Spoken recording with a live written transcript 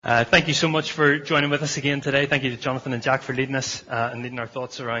Thank you so much for joining with us again today. Thank you to Jonathan and Jack for leading us and leading our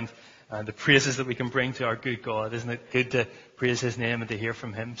thoughts around the praises that we can bring to our good God. Isn't it good to praise His name and to hear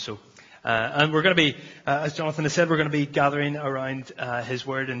from Him? And we're going to be, as Jonathan has said, we're going to be gathering around His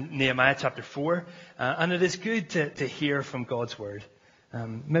Word in Nehemiah chapter 4. And it is good to hear from God's Word.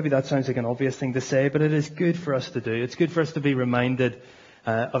 Maybe that sounds like an obvious thing to say, but it is good for us to do. It's good for us to be reminded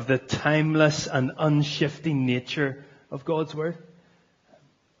of the timeless and unshifting nature of God's Word.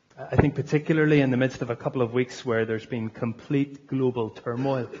 I think particularly in the midst of a couple of weeks where there's been complete global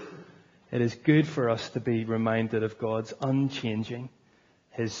turmoil, it is good for us to be reminded of God's unchanging,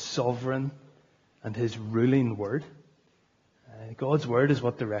 His sovereign, and His ruling Word. God's Word is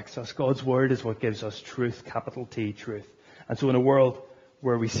what directs us. God's Word is what gives us truth, capital T, truth. And so in a world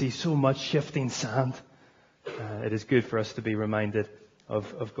where we see so much shifting sand, it is good for us to be reminded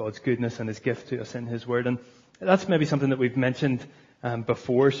of God's goodness and His gift to us in His Word. And that's maybe something that we've mentioned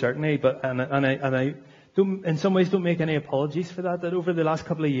before, certainly, but I don't, in some ways, don't make any apologies for that. That over the last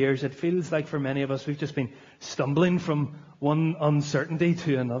couple of years, it feels like for many of us, we've just been stumbling from one uncertainty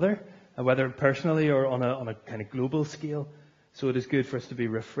to another, whether personally or on a kind of global scale. So it is good for us to be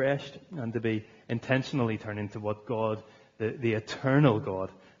refreshed and to be intentionally turning to what God, the eternal God,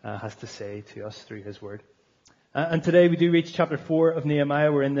 has to say to us through His Word. And today we do reach chapter 4 of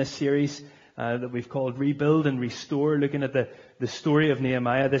Nehemiah. We're in this series that we've called Rebuild and Restore, looking at the story of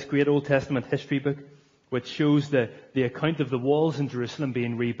Nehemiah, this great Old Testament history book, which shows the account of the walls in Jerusalem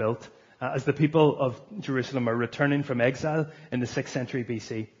being rebuilt as the people of Jerusalem are returning from exile in the 6th century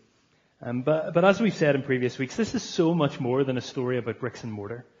BC. But as we've said in previous weeks, this is so much more than a story about bricks and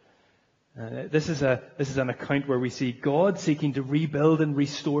mortar. This is an account where we see God seeking to rebuild and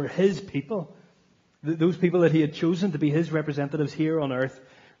restore His people, those people that He had chosen to be His representatives here on earth,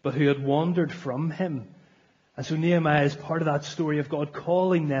 but who had wandered from Him. And so Nehemiah is part of that story of God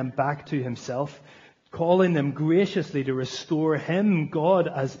calling them back to Himself, calling them graciously to restore Him, God,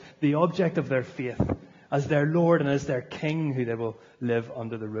 as the object of their faith, as their Lord and as their King who they will live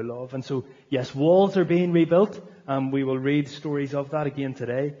under the rule of. And so, yes, walls are being rebuilt. We will read stories of that again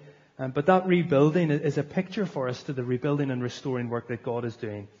today. But that rebuilding is a picture for us to the rebuilding and restoring work that God is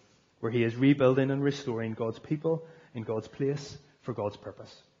doing, where He is rebuilding and restoring God's people in God's place for God's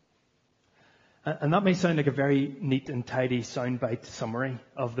purpose. And that may sound like a very neat and tidy soundbite summary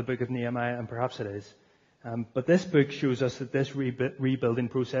of the book of Nehemiah, and perhaps it is. But this book shows us that this rebuilding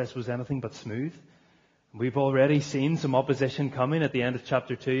process was anything but smooth. We've already seen some opposition coming at the end of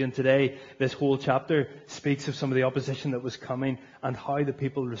chapter 2, and today this whole chapter speaks of some of the opposition that was coming and how the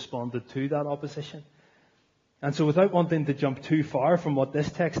people responded to that opposition. And so without wanting to jump too far from what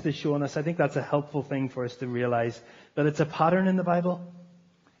this text is showing us, I think that's a helpful thing for us to realize that it's a pattern in the Bible.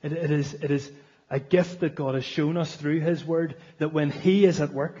 It is a gift that God has shown us through His Word, that when He is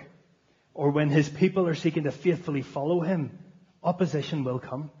at work, or when His people are seeking to faithfully follow Him, opposition will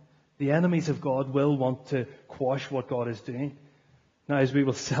come. The enemies of God will want to quash what God is doing. Now, as we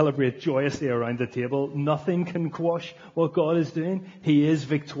will celebrate joyously around the table, nothing can quash what God is doing. He is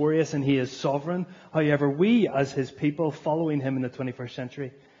victorious and He is sovereign. However, we as His people following Him in the 21st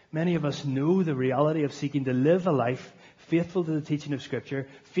century, many of us know the reality of seeking to live a life faithful to the teaching of Scripture,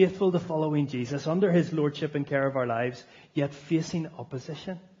 faithful to following Jesus, under His lordship and care of our lives, yet facing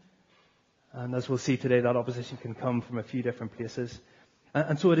opposition. And as we'll see today, that opposition can come from a few different places.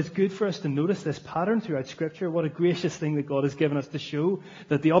 And so it is good for us to notice this pattern throughout Scripture. What a gracious thing that God has given us to show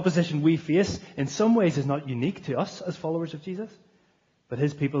that the opposition we face in some ways is not unique to us as followers of Jesus, but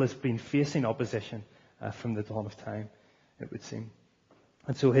His people have been facing opposition from the dawn of time, it would seem.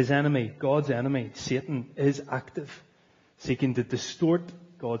 And so His enemy, God's enemy, Satan, is active, seeking to distort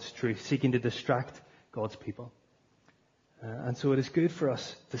God's truth, seeking to distract God's people. And so it is good for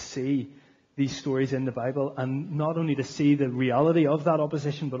us to see these stories in the Bible, and not only to see the reality of that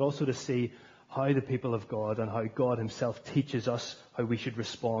opposition, but also to see how the people of God and how God Himself teaches us how we should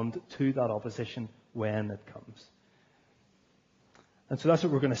respond to that opposition when it comes. And so that's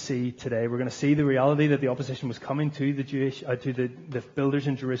what we're going to see today. We're going to see the reality that the opposition was coming to the builders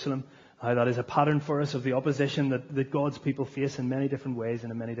in Jerusalem, how that is a pattern for us of the opposition that God's people face in many different ways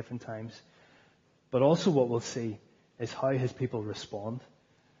and in many different times. But also what we'll see is how His people respond.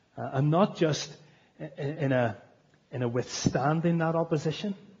 And not just in a withstanding that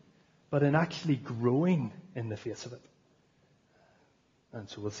opposition, but in actually growing in the face of it. And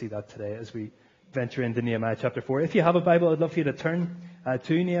so we'll see that today as we venture into Nehemiah chapter 4. If you have a Bible, I'd love for you to turn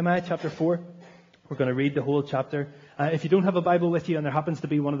to Nehemiah chapter 4. We're going to read the whole chapter. If you don't have a Bible with you and there happens to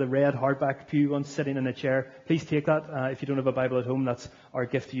be one of the red hardback pew ones sitting in a chair, please take that. If you don't have a Bible at home, that's our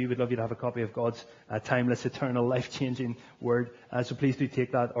gift to you. We'd love you to have a copy of God's timeless, eternal, life-changing Word. So please do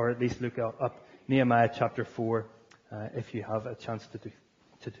take that, or at least look up Nehemiah chapter 4 if you have a chance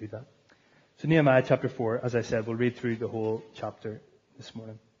to do that. So Nehemiah chapter 4, as I said, we'll read through the whole chapter this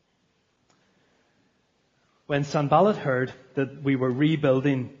morning. When Sanballat heard that we were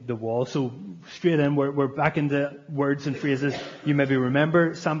rebuilding the wall, so straight in, we're back into words and phrases you maybe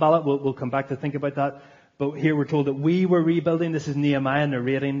remember Sanballat. We'll come back to think about that. But here we're told that we were rebuilding. This is Nehemiah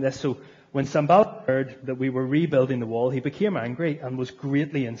narrating this. So when Sanballat heard that we were rebuilding the wall, he became angry and was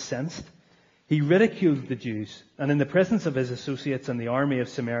greatly incensed. He ridiculed the Jews, and in the presence of his associates and the army of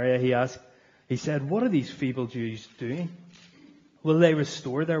Samaria, he said, "What are these feeble Jews doing? Will they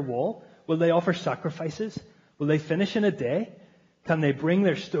restore their wall? Will they offer sacrifices? Will they finish in a day? Can they bring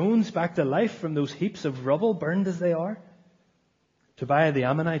their stones back to life from those heaps of rubble, burned as they are?" Tobiah the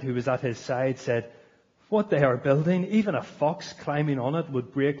Ammonite, who was at his side, said, "What they are building, even a fox climbing on it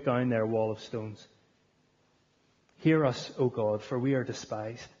would break down their wall of stones. Hear us, O God, for we are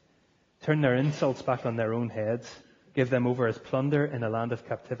despised. Turn their insults back on their own heads. Give them over as plunder in a land of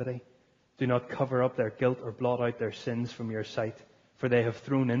captivity. Do not cover up their guilt or blot out their sins from your sight, for they have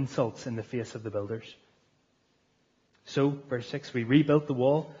thrown insults in the face of the builders." So, verse 6, we rebuilt the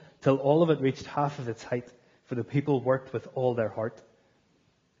wall till all of it reached half of its height, for the people worked with all their heart.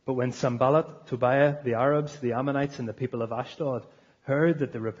 But when Sanballat, Tobiah, the Arabs, the Ammonites, and the people of Ashdod heard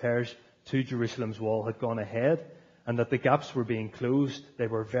that the repairs to Jerusalem's wall had gone ahead and that the gaps were being closed, they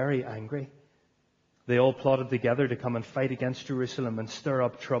were very angry. They all plotted together to come and fight against Jerusalem and stir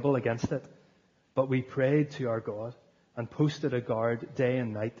up trouble against it. But we prayed to our God and posted a guard day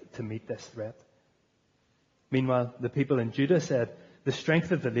and night to meet this threat. Meanwhile, the people in Judah said, "The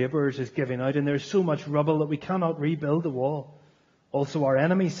strength of the laborers is giving out, and there is so much rubble that we cannot rebuild the wall." Also our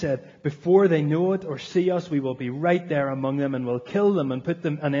enemies said, "Before they know it or see us, we will be right there among them and will kill them and put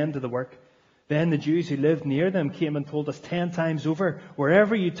them an end to the work." Then the Jews who lived near them came and told us 10 times over,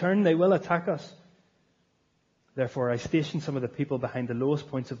 "Wherever you turn, they will attack us." Therefore I stationed some of the people behind the lowest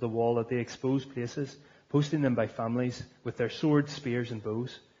points of the wall at the exposed places, posting them by families with their swords, spears, and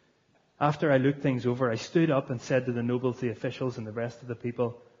bows. After I looked things over, I stood up and said to the nobles, the officials, and the rest of the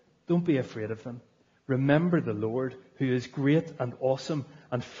people, "Don't be afraid of them. Remember the Lord, who is great and awesome,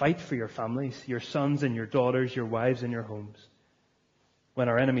 and fight for your families, your sons and your daughters, your wives and your homes." When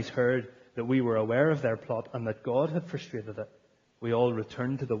our enemies heard that we were aware of their plot and that God had frustrated it, we all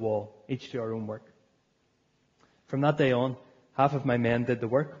returned to the wall, each to our own work. From that day on, half of my men did the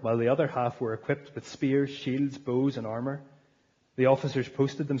work, while the other half were equipped with spears, shields, bows, and armor. The officers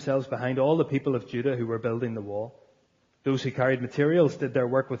posted themselves behind all the people of Judah who were building the wall. Those who carried materials did their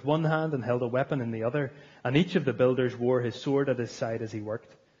work with one hand and held a weapon in the other, and each of the builders wore his sword at his side as he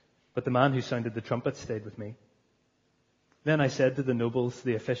worked. But the man who sounded the trumpet stayed with me. Then I said to the nobles,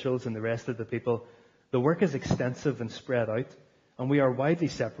 the officials, and the rest of the people, "The work is extensive and spread out, and we are widely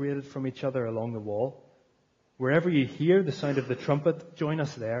separated from each other along the wall. Wherever you hear the sound of the trumpet, join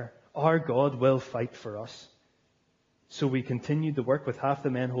us there. Our God will fight for us." So we continued the work with half the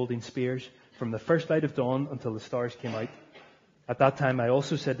men holding spears from the first light of dawn until the stars came out. At that time I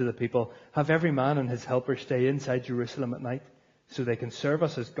also said to the people, "Have every man and his helper stay inside Jerusalem at night, so they can serve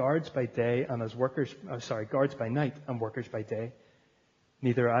us as guards by day and as guards by night and workers by day."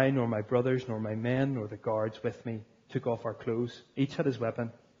 Neither I nor my brothers nor my men nor the guards with me took off our clothes. Each had his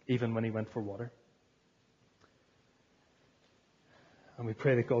weapon, even when he went for water. And we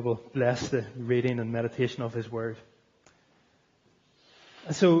pray that God will bless the reading and meditation of His Word.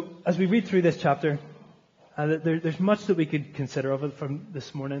 So, as we read through this chapter, there's much that we could consider of it from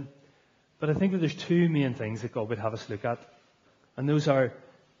this morning, but I think that there's two main things that God would have us look at, and those are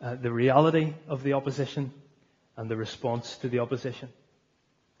the reality of the opposition and the response to the opposition.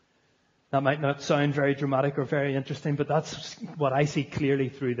 That might not sound very dramatic or very interesting, but that's what I see clearly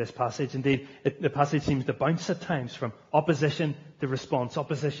through this passage. Indeed, the passage seems to bounce at times from opposition to response,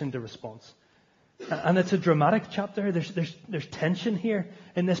 opposition to response. And it's a dramatic chapter. There's tension here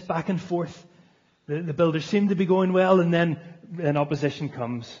in this back and forth. The builders seem to be going well, and then an opposition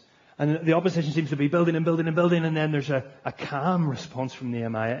comes. And the opposition seems to be building and building and building, and then there's a calm response from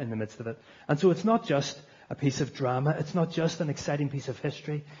Nehemiah in the midst of it. And so it's not just a piece of drama. It's not just an exciting piece of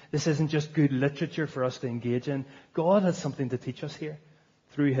history. This isn't just good literature for us to engage in. God has something to teach us here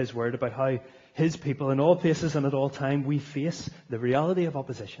through His Word about how His people in all places and at all time we face the reality of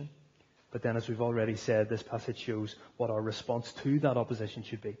opposition. But then, as we've already said, this passage shows what our response to that opposition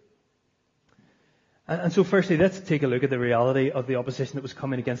should be. And so firstly, let's take a look at the reality of the opposition that was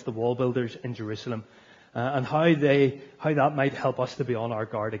coming against the wall builders in Jerusalem. and how that might help us to be on our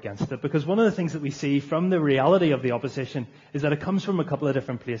guard against it. Because one of the things that we see from the reality of the opposition is that it comes from a couple of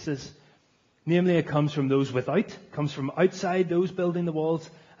different places. Namely, it comes from those without, comes from outside those building the walls,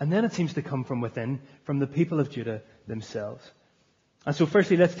 and then it seems to come from within, from the people of Judah themselves. And so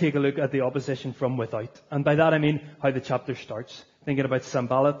firstly, let's take a look at the opposition from without. And by that I mean how the chapter starts. Thinking about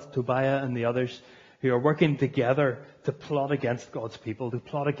Sanballat, Tobiah, and the others who are working together to plot against God's people, to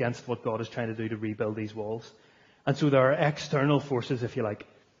plot against what God is trying to do to rebuild these walls. And so there are external forces, if you like,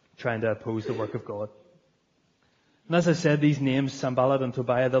 trying to oppose the work of God. And as I said, these names, Sanballat and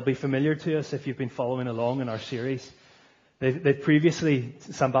Tobiah, they'll be familiar to us if you've been following along in our series. They've previously,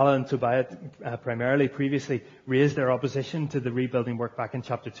 Sanballat and Tobiah primarily previously raised their opposition to the rebuilding work back in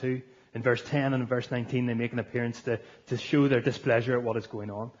chapter 2. In verse 10 and in verse 19 they make an appearance to show their displeasure at what is going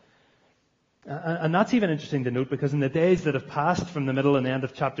on. And that's even interesting to note because in the days that have passed from the middle and end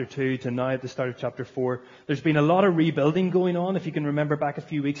of chapter 2 to now at the start of chapter 4, there's been a lot of rebuilding going on. If you can remember back a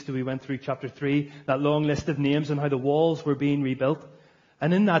few weeks till we went through chapter 3, that long list of names and how the walls were being rebuilt.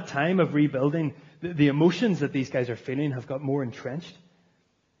 And in that time of rebuilding, the emotions that these guys are feeling have got more entrenched.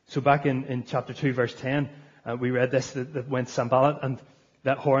 So back in chapter 2 verse 10, we read this, that when Sanballat and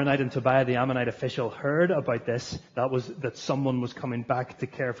that Horonite and Tobiah, the Ammonite official, heard about this, that someone was coming back to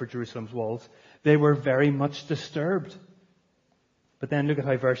care for Jerusalem's walls, they were very much disturbed. But then look at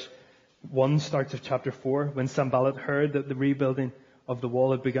how verse 1 starts of chapter 4. When Sanballat heard that the rebuilding of the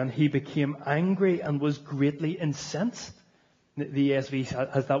wall had begun, he became angry and was greatly incensed. The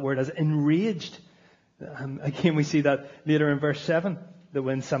ESV has that word as enraged. Again, we see that later in verse 7. That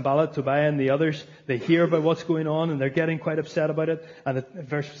when Sanballat, Tobiah, and the others, they hear about what's going on and they're getting quite upset about it. And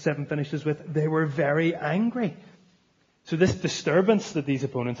verse 7 finishes with, they were very angry. So this disturbance that these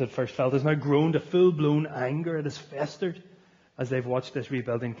opponents had first felt has now grown to full-blown anger. It has festered as they've watched this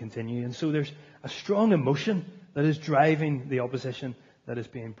rebuilding continue. And so there's a strong emotion that is driving the opposition that is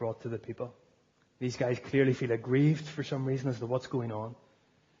being brought to the people. These guys clearly feel aggrieved for some reason as to what's going on.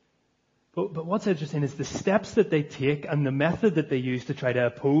 But what's interesting is the steps that they take and the method that they use to try to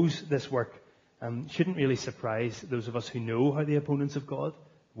oppose this work shouldn't really surprise those of us who know how the opponents of God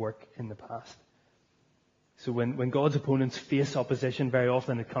work in the past. So when God's opponents face opposition, very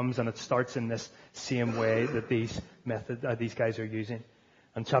often it comes and it starts in this same way that these guys are using.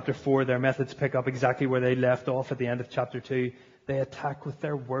 In chapter 4, their methods pick up exactly where they left off at the end of chapter 2. They attack with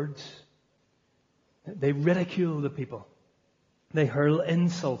their words. They ridicule the people. They hurl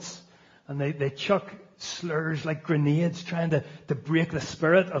insults. And they chuck slurs like grenades trying to break the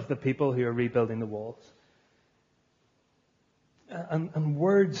spirit of the people who are rebuilding the walls. And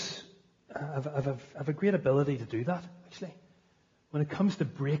words have a great ability to do that, actually. When it comes to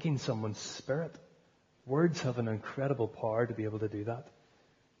breaking someone's spirit, words have an incredible power to be able to do that.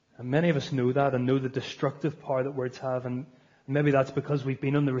 And many of us know that and know the destructive power that words have. And maybe that's because we've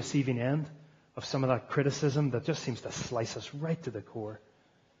been on the receiving end of some of that criticism that just seems to slice us right to the core.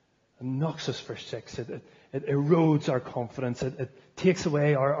 It knocks us for six. It erodes our confidence. It takes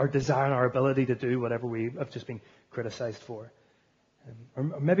away our desire and our ability to do whatever we have just been criticized for.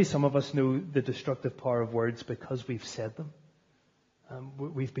 Or maybe some of us know the destructive power of words because we've said them.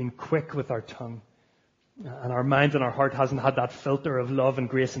 We've been quick with our tongue. And our mind and our heart hasn't had that filter of love and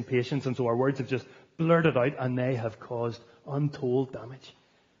grace and patience. And so our words have just blurted out and they have caused untold damage.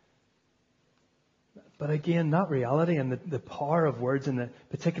 But again, that reality and the power of words and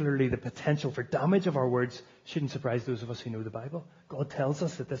particularly the potential for damage of our words shouldn't surprise those of us who know the Bible. God tells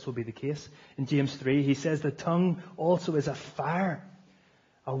us that this will be the case. In James 3, he says the tongue also is a fire,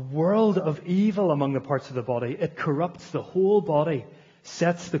 a world of evil among the parts of the body. It corrupts the whole body,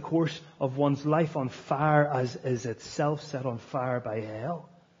 sets the course of one's life on fire as is itself set on fire by hell.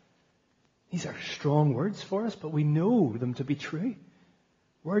 These are strong words for us, but we know them to be true.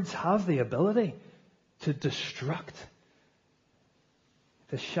 Words have the ability to destruct,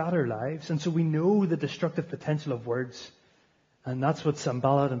 to shatter lives. And so we know the destructive potential of words. And that's what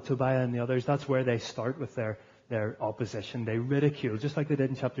Sanballat and Tobiah and the others, that's where they start with their opposition. They ridicule, just like they did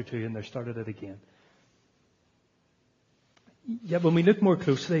in chapter 2, and they started it again. Yet when we look more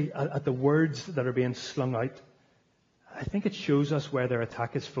closely at the words that are being slung out, I think it shows us where their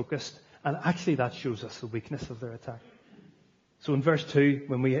attack is focused. And actually that shows us the weakness of their attack. So in verse 2,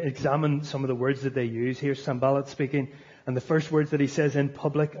 when we examine some of the words that they use, here's Sanballat speaking, and the first words that he says in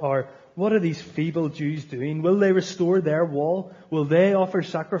public are, what are these feeble Jews doing? Will they restore their wall? Will they offer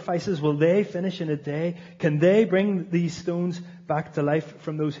sacrifices? Will they finish in a day? Can they bring these stones back to life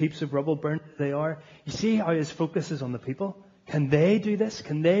from those heaps of rubble burnt as they are? You see how his focus is on the people? Can they do this?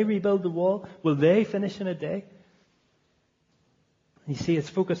 Can they rebuild the wall? Will they finish in a day? You see, it's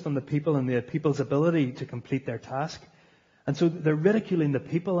focused on the people and the people's ability to complete their task. And so they're ridiculing the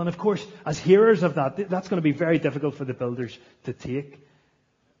people. And of course, as hearers of that, that's going to be very difficult for the builders to take.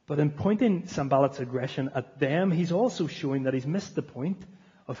 But in pointing Sanballat's aggression at them, he's also showing that he's missed the point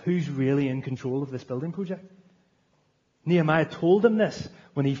of who's really in control of this building project. Nehemiah told him this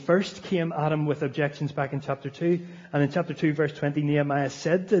when he first came at him with objections back in chapter 2. And in chapter 2, verse 20, Nehemiah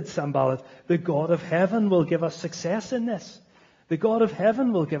said to Sanballat, "The God of heaven will give us success in this. The God of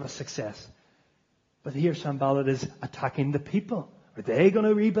heaven will give us success." But here Sanballat is attacking the people. Are they going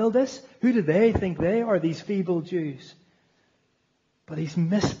to rebuild this? Who do they think they are, these feeble Jews? But he's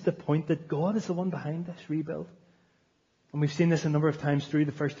missed the point that God is the one behind this rebuild. And we've seen this a number of times through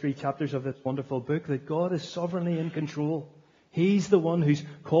the first 3 chapters of this wonderful book, that God is sovereignly in control. He's the one who's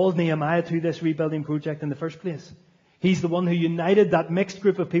called Nehemiah to this rebuilding project in the first place. He's the one who united that mixed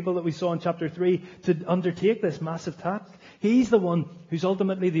group of people that we saw in chapter 3 to undertake this massive task. He's the one who's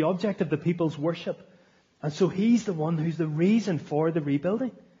ultimately the object of the people's worship. And so he's the one who's the reason for the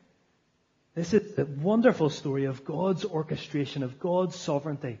rebuilding. This is the wonderful story of God's orchestration, of God's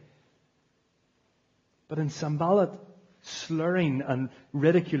sovereignty. But in Sanballat slurring and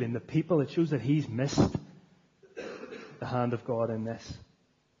ridiculing the people, it shows that he's missed the hand of God in this.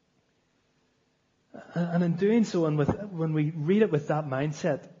 And in doing so, and when we read it with that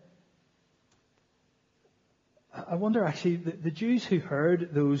mindset, I wonder actually, the Jews who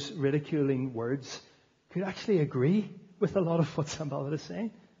heard those ridiculing words could actually agree with a lot of what Sanballat is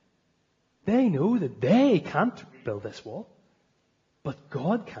saying. They know that they can't build this wall, but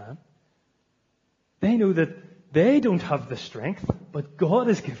God can. They know that they don't have the strength, but God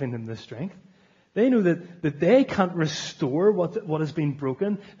is giving them the strength. They know that they can't restore what has been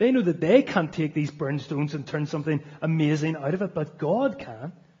broken. They know that they can't take these burned stones and turn something amazing out of it, but God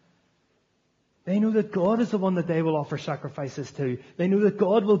can. They know that God is the one that they will offer sacrifices to. They know that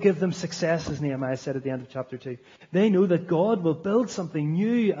God will give them success, as Nehemiah said at the end of chapter 2. They know that God will build something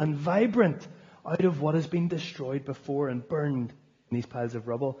new and vibrant out of what has been destroyed before and burned in these piles of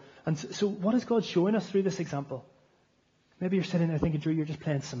rubble. And so what is God showing us through this example? Maybe you're sitting there thinking, Drew, you're just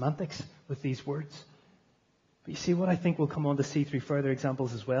playing semantics with these words. But you see, what I think we'll come on to see through further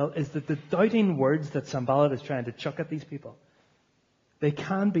examples as well is that the doubting words that Sanballat is trying to chuck at these people, they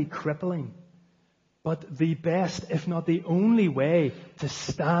can be crippling. But the best, if not the only way to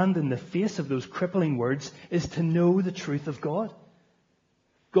stand in the face of those crippling words is to know the truth of God.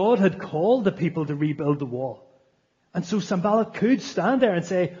 God had called the people to rebuild the wall. And so Sanballat could stand there and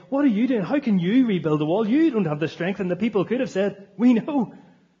say, "What are you doing? How can you rebuild the wall? You don't have the strength." And the people could have said, "We know,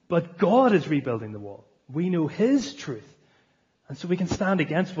 but God is rebuilding the wall. We know His truth. And so we can stand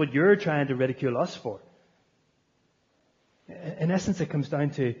against what you're trying to ridicule us for." In essence, it comes down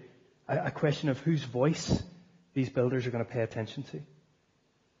to a question of whose voice these builders are going to pay attention to.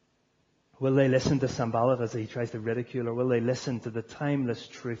 Will they listen to Sanballat as he tries to ridicule, or will they listen to the timeless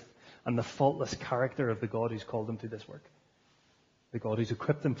truth and the faultless character of the God who's called them to this work? The God who's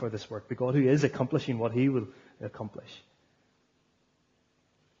equipped them for this work. The God who is accomplishing what He will accomplish.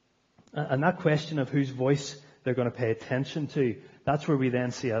 And that question of whose voice they're going to pay attention to, that's where we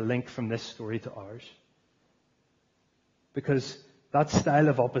then see a link from this story to ours. Because that style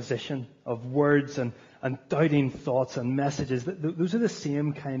of opposition, of words and doubting thoughts and messages, those are the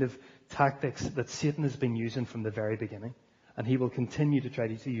same kind of tactics that Satan has been using from the very beginning. And he will continue to try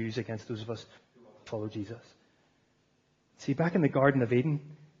to use against those of us who follow Jesus. See, back in the Garden of Eden,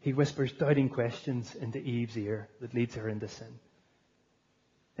 he whispers doubting questions into Eve's ear that leads her into sin.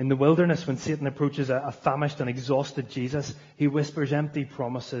 In the wilderness, when Satan approaches a famished and exhausted Jesus, he whispers empty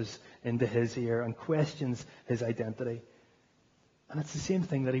promises into his ear and questions his identity. And it's the same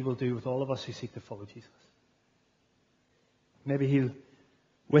thing that he will do with all of us who seek to follow Jesus. Maybe he'll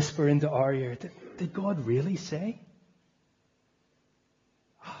whisper into our ear, did God really say?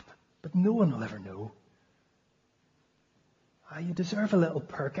 Oh, but no one will ever know. You deserve a little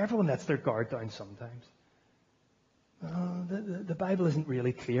perk. Everyone lets their guard down sometimes. The Bible isn't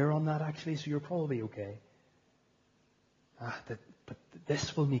really clear on that, actually, so you're probably okay. But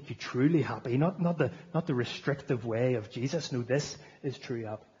this will make you truly happy. Not the restrictive way of Jesus. No, this is true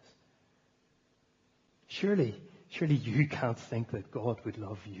happiness. Surely you can't think that God would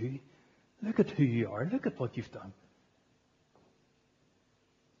love you. Look at who you are. Look at what you've done.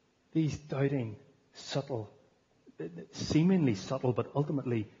 These doubting, subtle, seemingly subtle, but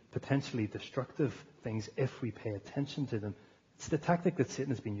ultimately potentially destructive things, if we pay attention to them. It's the tactic that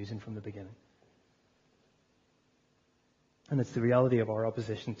Satan has been using from the beginning. And it's the reality of our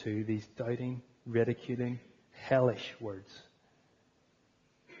opposition to these doubting, ridiculing, hellish words.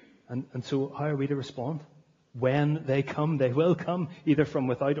 And so how are we to respond? When they come, they will come, either from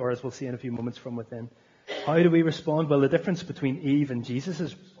without or, as we'll see in a few moments, from within. How do we respond? Well, the difference between Eve and Jesus'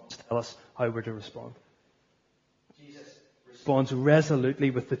 response tells us how we're to respond. Jesus responds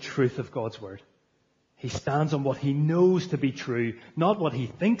resolutely with the truth of God's word. He stands on what he knows to be true, not what he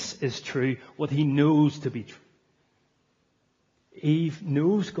thinks is true, what he knows to be true. Eve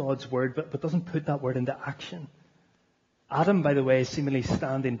knows God's word, but doesn't put that word into action. Adam, by the way, is seemingly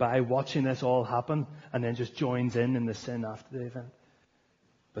standing by, watching this all happen, and then just joins in the sin after the event.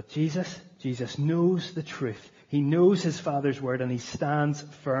 But Jesus knows the truth. He knows his Father's word, and he stands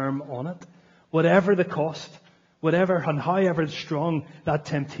firm on it. Whatever the cost, whatever and however strong that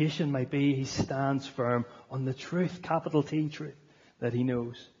temptation might be, he stands firm on the truth, capital T truth, that he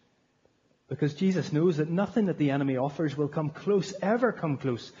knows. Because Jesus knows that nothing that the enemy offers will ever come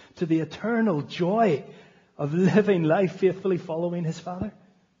close to the eternal joy of living life faithfully following his Father.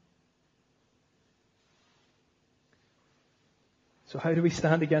 So how do we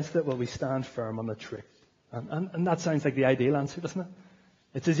stand against it? Well, we stand firm on the truth. And that sounds like the ideal answer, doesn't it?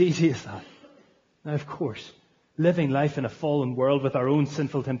 It's as easy as that. Now, of course, living life in a fallen world with our own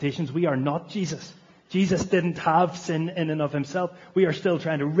sinful temptations, we are not Jesus. Jesus didn't have sin in and of himself. We are still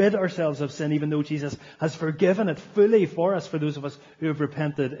trying to rid ourselves of sin, even though Jesus has forgiven it fully for us, for those of us who have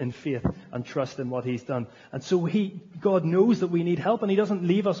repented in faith and trust in what he's done. And so God knows that we need help, and he doesn't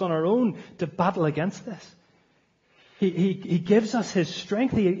leave us on our own to battle against this. He gives us his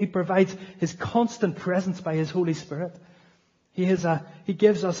strength. He provides his constant presence by his Holy Spirit. He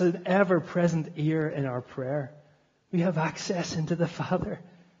gives us an ever-present ear in our prayer. We have access into the Father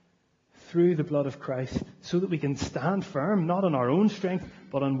through the blood of Christ, so that we can stand firm, not on our own strength,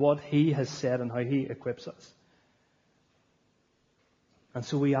 but on what he has said and how he equips us. And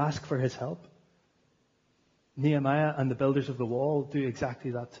so we ask for his help. Nehemiah and the builders of the wall do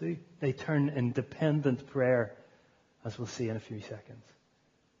exactly that too. They turn in dependent prayer, as we'll see in a few seconds.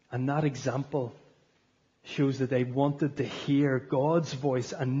 And that example shows that they wanted to hear God's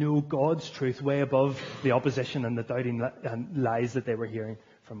voice and know God's truth way above the opposition and the doubting and lies that they were hearing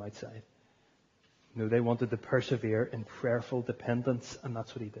from outside. No, they wanted to persevere in prayerful dependence, and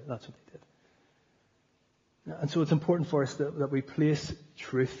that's what he did. That's what they did. And so it's important for us that we place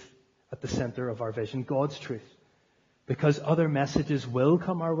truth at the center of our vision, God's truth. Because other messages will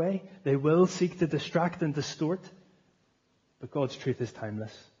come our way. They will seek to distract and distort. But God's truth is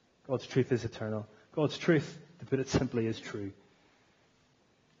timeless. God's truth is eternal. God's truth, to put it simply, is true.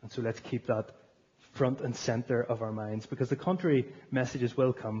 And so let's keep that front and center of our minds, because the contrary messages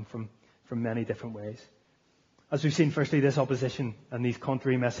will come from many different ways. As we've seen, firstly, this opposition and these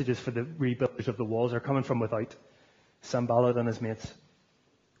contrary messages for the rebuilders of the walls are coming from without. Sanballat and his mates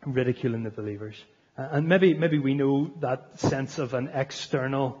ridiculing the believers. And maybe we know that sense of an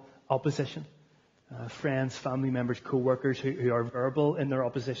external opposition. Friends, family members, co-workers who are verbal in their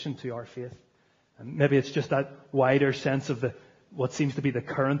opposition to our faith. And maybe it's just that wider sense of what seems to be the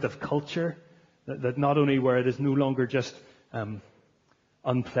current of culture, that not only where it is no longer just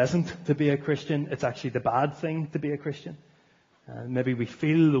unpleasant to be a Christian, it's actually the bad thing to be a Christian. Maybe we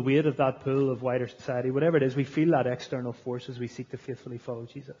feel the weight of that pull of wider society. Whatever it is, we feel that external force as we seek to faithfully follow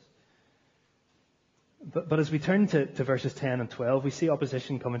Jesus. But as we turn to verses 10 and 12, we see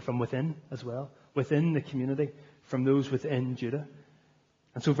opposition coming from within as well, within the community, from those within Judah.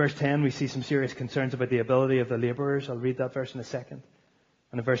 And so verse 10, we see some serious concerns about the ability of the laborers. I'll read that verse in a second.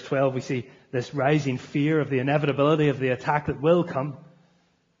 And in verse 12, we see this rising fear of the inevitability of the attack that will come.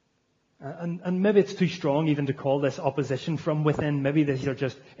 And maybe it's too strong even to call this opposition from within. Maybe these are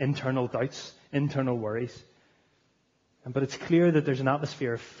just internal doubts, internal worries. But it's clear that there's an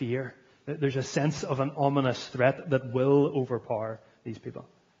atmosphere of fear. That there's a sense of an ominous threat that will overpower these people.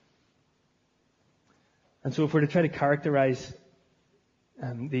 And so if we're to try to characterize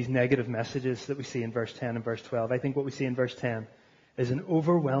these negative messages that we see in verse 10 and verse 12, I think what we see in verse 10 is an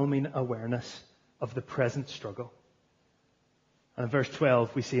overwhelming awareness of the present struggle. And in verse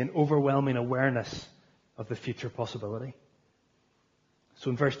 12, we see an overwhelming awareness of the future possibility. So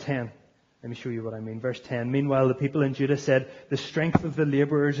in verse 10, let me show you what I mean. Verse 10, meanwhile the people in Judah said, the strength of the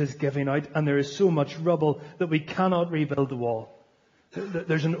laborers is giving out, and there is so much rubble that we cannot rebuild the wall.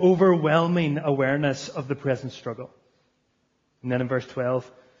 There's an overwhelming awareness of the present struggle. And then in verse 12,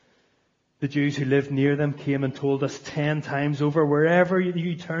 the Jews who lived near them came and told us 10 times over, wherever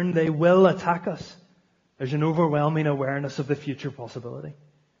you turn, they will attack us. There's an overwhelming awareness of the future possibility.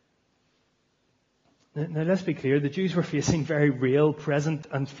 Now let's be clear, the Jews were facing very real present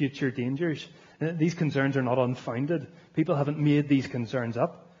and future dangers. These concerns are not unfounded. People haven't made these concerns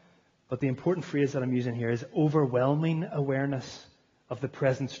up. But the important phrase that I'm using here is overwhelming awareness of the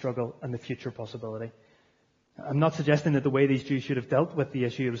present struggle and the future possibility. I'm not suggesting that the way these Jews should have dealt with the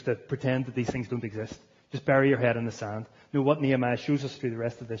issue was to pretend that these things don't exist. Just bury your head in the sand. No, what Nehemiah shows us through the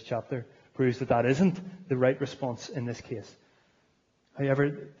rest of this chapter proves that that isn't the right response in this case.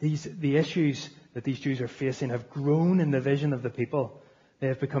 However, the issues that these Jews are facing have grown in the vision of the people. They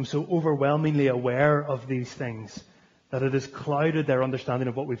have become so overwhelmingly aware of these things that it has clouded their understanding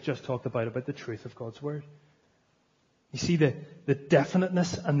of what we've just talked about the truth of God's Word. You see the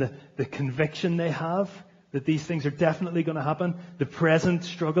definiteness and the conviction they have that these things are definitely going to happen. The present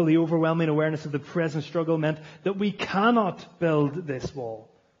struggle, the overwhelming awareness of the present struggle meant that we cannot build this wall.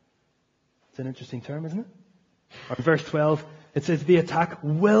 It's an interesting term, isn't it? Or in verse 12, it says the attack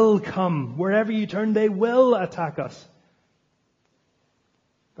will come. Wherever you turn, they will attack us.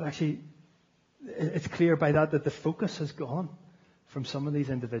 But actually, it's clear by that the focus has gone from some of these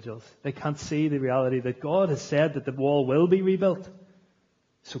individuals. They can't see the reality that God has said that the wall will be rebuilt.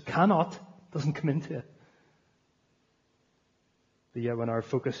 So cannot doesn't come into it. But yet when our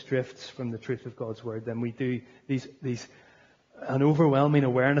focus drifts from the truth of God's Word, then we do an overwhelming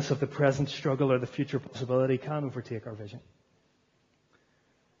awareness of the present struggle or the future possibility can overtake our vision.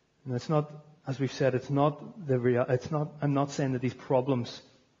 And it's not, as we've said, I'm not saying that these problems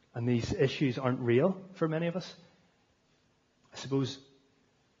and these issues aren't real for many of us. I suppose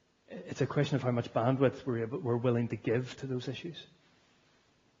it's a question of how much bandwidth we're willing to give to those issues.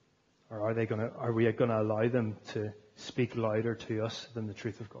 Or are we going to allow them to speak louder to us than the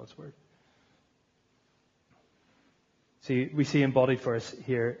truth of God's Word? See, we see embodied for us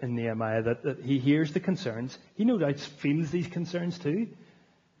here in Nehemiah that he hears the concerns. He no doubt feels these concerns too,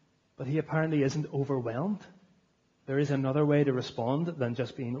 but he apparently isn't overwhelmed. There is another way to respond than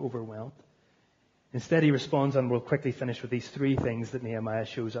just being overwhelmed. Instead, he responds, and we'll quickly finish with these three things that Nehemiah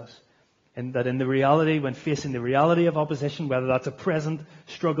shows us. And that in the reality, when facing the reality of opposition, whether that's a present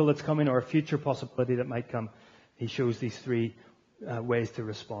struggle that's coming or a future possibility that might come, he shows these three ways to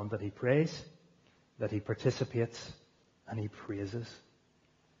respond. That he prays, that he participates, and he praises.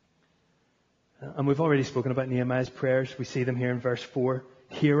 And we've already spoken about Nehemiah's prayers. We see them here in verse 4.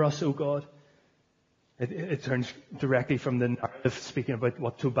 Hear us, O God. It turns directly from the narrative speaking about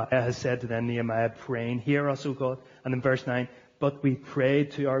what Tobiah has said to them, Nehemiah praying, hear us, O God. And in verse 9, but we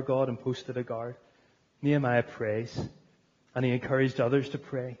prayed to our God and posted a guard. Nehemiah prays, and he encouraged others to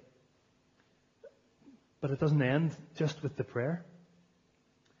pray. But it doesn't end just with the prayer.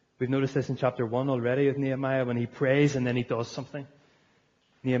 We've noticed this in chapter 1 already with Nehemiah when he prays and then he does something.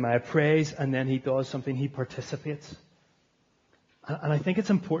 Nehemiah prays and then he does something. He participates. And I think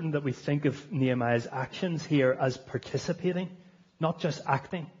it's important that we think of Nehemiah's actions here as participating, not just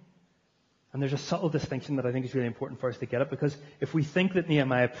acting. And there's a subtle distinction that I think is really important for us to get at, because if we think that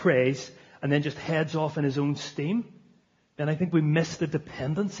Nehemiah prays and then just heads off in his own steam, then I think we miss the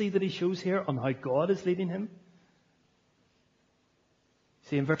dependency that he shows here on how God is leading him.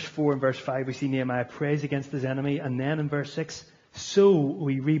 See, in verse 4 and verse 5, we see Nehemiah prays against his enemy, and then in verse 6, so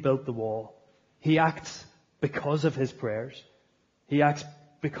we rebuilt the wall. He acts because of his prayers. He acts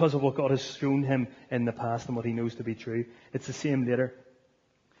because of what God has shown him in the past and what he knows to be true. It's the same later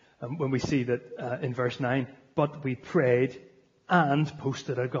when we see that in verse 9, but we prayed and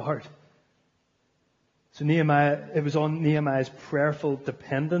posted a guard. So it was on Nehemiah's prayerful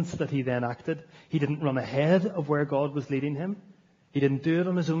dependence that he then acted. He didn't run ahead of where God was leading him. He didn't do it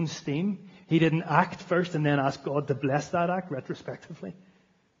on his own steam. He didn't act first and then ask God to bless that act retrospectively.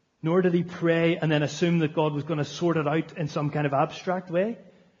 Nor did he pray and then assume that God was going to sort it out in some kind of abstract way.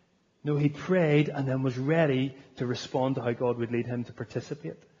 No, he prayed and then was ready to respond to how God would lead him to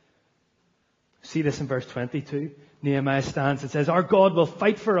participate. See this in verse 22. Nehemiah stands and says, our God will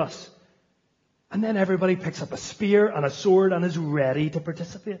fight for us. And then everybody picks up a spear and a sword and is ready to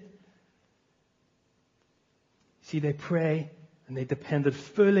participate. See, they pray and they depended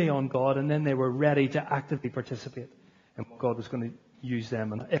fully on God, and then they were ready to actively participate in what God was going to use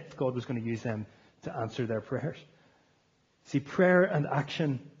them, and if God was going to use them to answer their prayers. See, prayer and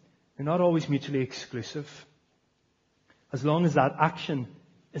action are not always mutually exclusive. As long as that action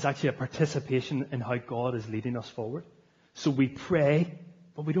is actually a participation in how God is leading us forward. So we pray,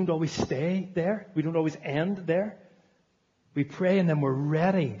 but we don't always stay there. We don't always end there. We pray and then we're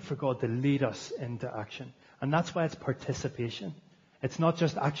ready for God to lead us into action. And that's why it's participation. It's not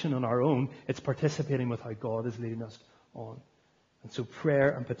just action on our own. It's participating with how God is leading us on. And so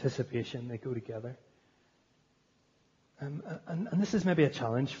prayer and participation, they go together. And this is maybe a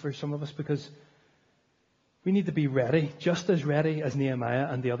challenge for some of us, because we need to be ready, just as ready as Nehemiah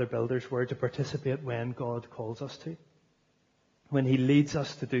and the other builders were, to participate when God calls us to. When he leads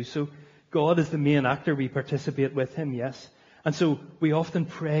us to do so. God is the main actor. We participate with him, yes. And so we often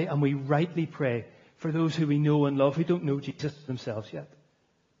pray, and we rightly pray, for those who we know and love who don't know Jesus themselves yet.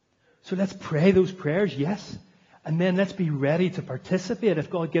 So let's pray those prayers, yes. And then let's be ready to participate if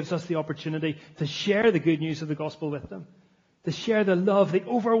God gives us the opportunity to share the good news of the gospel with them. To share the love, the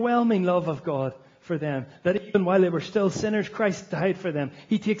overwhelming love of God for them. That even while they were still sinners, Christ died for them.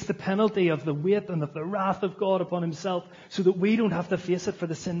 He takes the penalty of the weight and of the wrath of God upon himself so that we don't have to face it for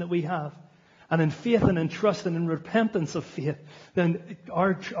the sin that we have. And in faith and in trust and in repentance of faith, then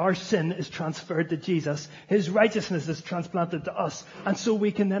our sin is transferred to Jesus. His righteousness is transplanted to us. And so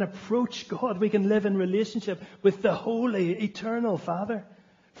we can then approach God. We can live in relationship with the holy, eternal Father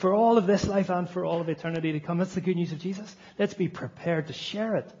for all of this life and for all of eternity to come. That's the good news of Jesus. Let's be prepared to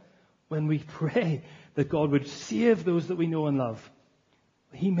share it when we pray that God would save those that we know and love.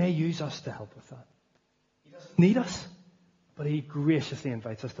 He may use us to help with that. He doesn't need us, but he graciously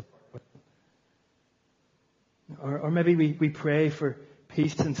invites us to partner with him. Or maybe we pray for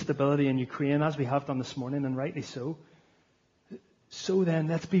peace and stability in Ukraine, as we have done this morning, and rightly so. So then,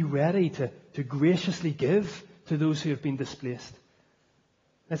 let's be ready to graciously give to those who have been displaced.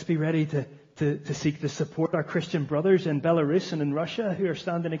 Let's be ready to seek to support our Christian brothers in Belarus and in Russia who are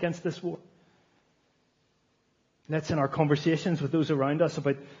standing against this war. Let's, in our conversations with those around us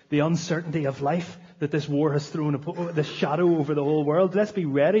about the uncertainty of life that this war has thrown this shadow over the whole world, let's be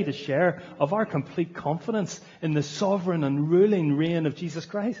ready to share of our complete confidence in the sovereign and ruling reign of Jesus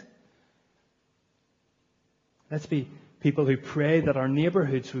Christ. Let's be people who pray that our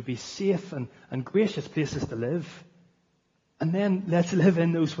neighbourhoods would be safe and gracious places to live. And then let's live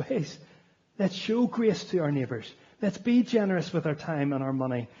in those ways. Let's show grace to our neighbours. Let's be generous with our time and our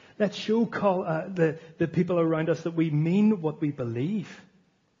money. Let's show the people around us that we mean what we believe.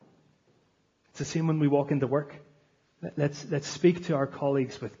 It's the same when we walk into work. Let's speak to our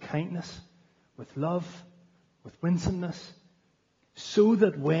colleagues with kindness, with love, with winsomeness, so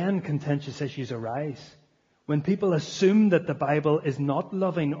that when contentious issues arise, when people assume that the Bible is not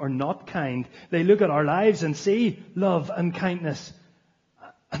loving or not kind, they look at our lives and see love and kindness.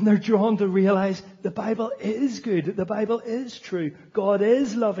 And they're drawn to realize the Bible is good. The Bible is true. God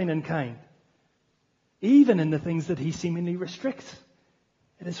is loving and kind. Even in the things that he seemingly restricts.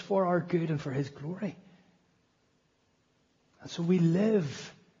 It is for our good and for his glory. And so we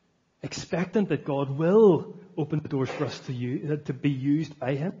live expectant that God will open the doors for us to be used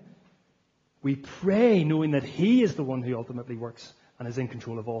by him. We pray knowing that he is the one who ultimately works and is in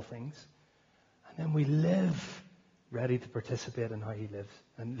control of all things. And then we live ready to participate in how he lives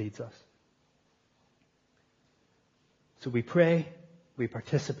and leads us. So we pray, we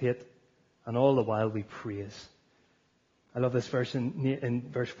participate, and all the while we praise. I love this verse in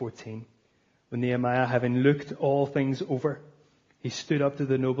verse 14. When Nehemiah, having looked all things over, he stood up to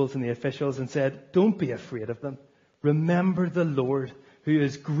the nobles and the officials and said, "Don't be afraid of them. Remember the Lord, who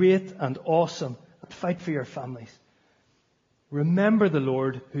is great and awesome, and fight for your families." Remember the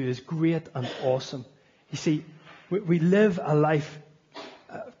Lord, who is great and awesome. You see, we live a life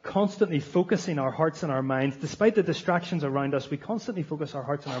constantly focusing our hearts and our minds. Despite the distractions around us, we constantly focus our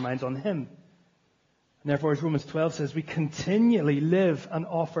hearts and our minds on him. And therefore, as Romans 12 says, we continually live and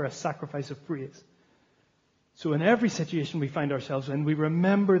offer a sacrifice of praise. So in every situation we find ourselves in, we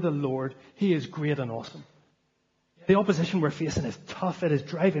remember the Lord. He is great and awesome. The opposition we're facing is tough. It is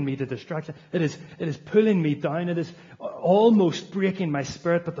driving me to distraction. It is pulling me down. It is almost breaking my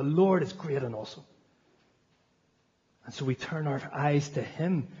spirit. But the Lord is great and awesome. And so we turn our eyes to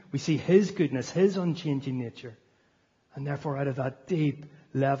him. We see his goodness, his unchanging nature. And therefore, out of that deep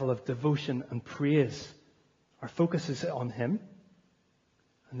level of devotion and praise, our focus is on him.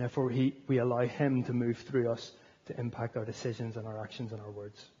 And therefore, we allow him to move through us to impact our decisions and our actions and our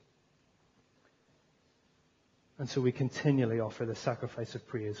words. And so we continually offer the sacrifice of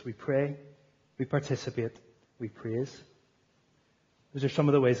praise. We pray, we participate, we praise. Those are some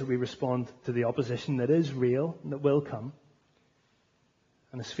of the ways that we respond to the opposition that is real and that will come.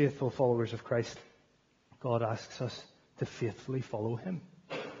 And as faithful followers of Christ, God asks us to faithfully follow him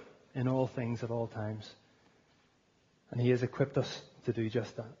in all things at all times. And he has equipped us to do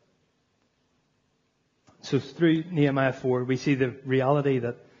just that. So through Nehemiah 4, we see the reality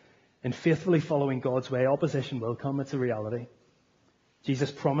that in faithfully following God's way, opposition will come. It's a reality.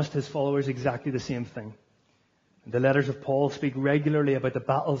 Jesus promised his followers exactly the same thing. The letters of Paul speak regularly about the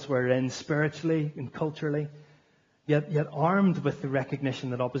battles we're in spiritually and culturally. Yet armed with the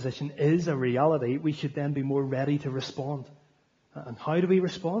recognition that opposition is a reality, we should then be more ready to respond. And how do we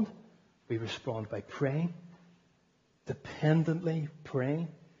respond? We respond by praying, dependently praying,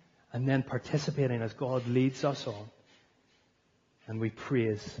 and then participating as God leads us on. And we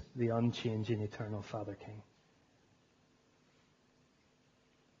praise the unchanging eternal Father King.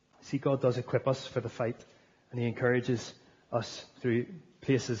 See, God does equip us for the fight, and He encourages us through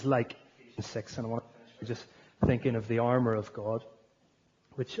places like Ephesians 6. And I want to just thinking of the armour of God,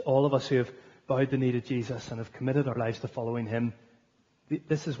 which all of us who have bowed the knee to Jesus and have committed our lives to following Him,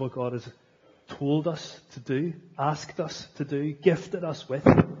 this is what God has told us to do, asked us to do, gifted us with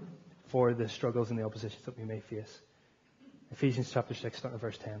for the struggles and the oppositions that we may face. Ephesians chapter 6, starting at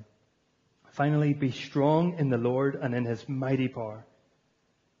verse 10. Finally, be strong in the Lord and in His mighty power.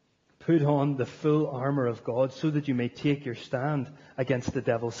 Put on the full armour of God so that you may take your stand against the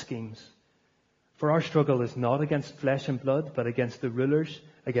devil's schemes. For our struggle is not against flesh and blood, but against the rulers,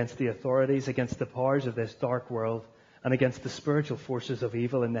 against the authorities, against the powers of this dark world, and against the spiritual forces of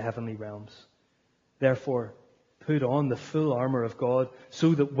evil in the heavenly realms. Therefore, put on the full armour of God,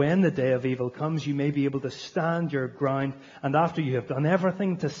 so that when the day of evil comes, you may be able to stand your ground, and after you have done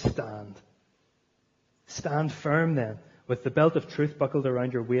everything to stand, stand firm then, with the belt of truth buckled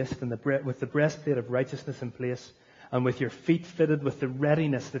around your waist, and with the breastplate of righteousness in place, and with your feet fitted with the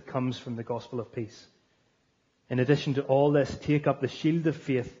readiness that comes from the gospel of peace. In addition to all this, take up the shield of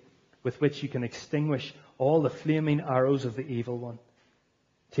faith, with which you can extinguish all the flaming arrows of the evil one.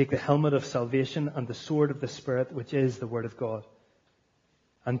 Take the helmet of salvation and the sword of the Spirit, which is the Word of God.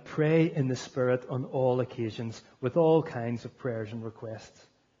 And pray in the Spirit on all occasions, with all kinds of prayers and requests.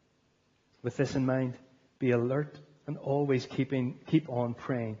 With this in mind, be alert and always keep on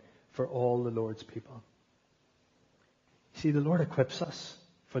praying for all the Lord's people. See, the Lord equips us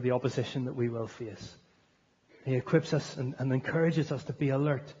for the opposition that we will face. He equips us and encourages us to be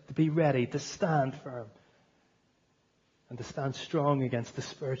alert, to be ready, to stand firm, and to stand strong against the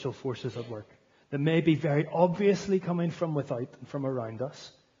spiritual forces at work that may be very obviously coming from without and from around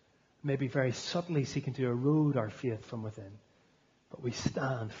us, may be very subtly seeking to erode our faith from within. But we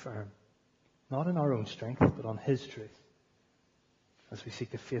stand firm, not in our own strength, but on His truth, as we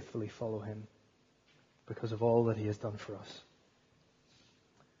seek to faithfully follow Him because of all that He has done for us.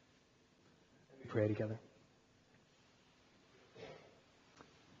 We pray together.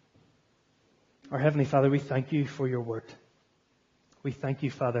 Our Heavenly Father, we thank You for Your Word. We thank You,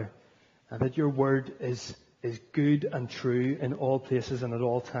 Father, that Your Word is good and true in all places and at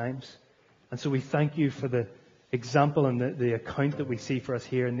all times. And so we thank You for the example and the account that we see for us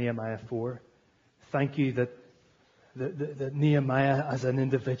here in Nehemiah 4. Thank You that Nehemiah as an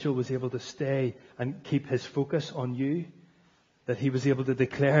individual was able to stay and keep his focus on You, that he was able to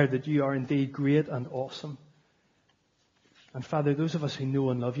declare that You are indeed great and awesome. And Father, those of us who know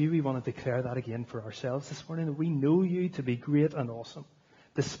and love You, we want to declare that again for ourselves this morning, that we know You to be great and awesome.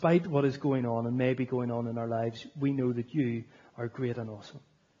 Despite what is going on and may be going on in our lives, we know that You are great and awesome.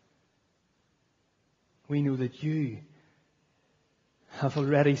 We know that You have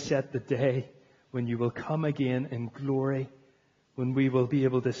already set the day when You will come again in glory, when we will be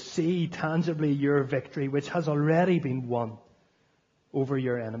able to see tangibly Your victory, which has already been won over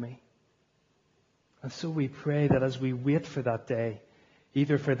Your enemy. And so we pray that as we wait for that day,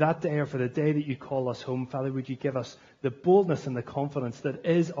 either for that day or for the day that You call us home, Father, would You give us the boldness and the confidence that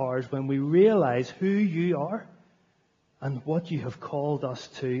is ours when we realize who You are and what You have called us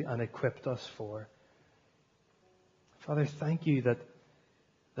to and equipped us for. Father, thank You that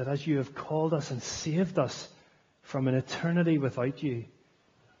as You have called us and saved us from an eternity without You,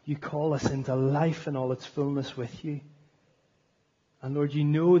 You call us into life in all its fullness with You. And Lord, You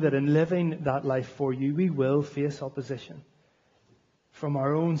know that in living that life for You, we will face opposition from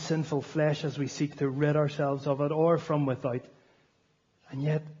our own sinful flesh as we seek to rid ourselves of it, or from without. And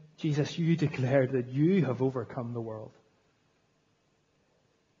yet, Jesus, You declared that You have overcome the world.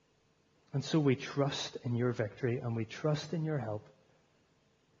 And so we trust in Your victory, and we trust in Your help,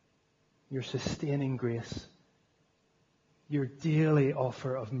 Your sustaining grace, Your daily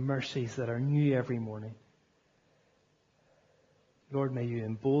offer of mercies that are new every morning. Lord, may You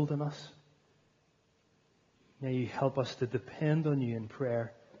embolden us. May You help us to depend on You in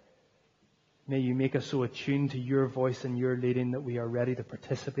prayer. May You make us so attuned to Your voice and Your leading that we are ready to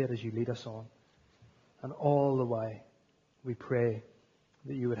participate as You lead us on. And all the way, we pray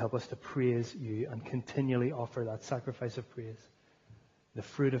that You would help us to praise You and continually offer that sacrifice of praise, the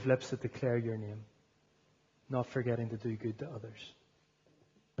fruit of lips that declare Your name, not forgetting to do good to others.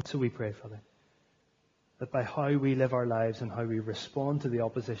 And so we pray, Father, that by how we live our lives and how we respond to the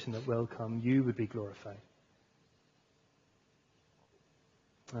opposition that will come, You would be glorified.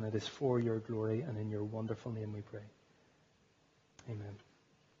 And it is for Your glory and in Your wonderful name we pray. Amen.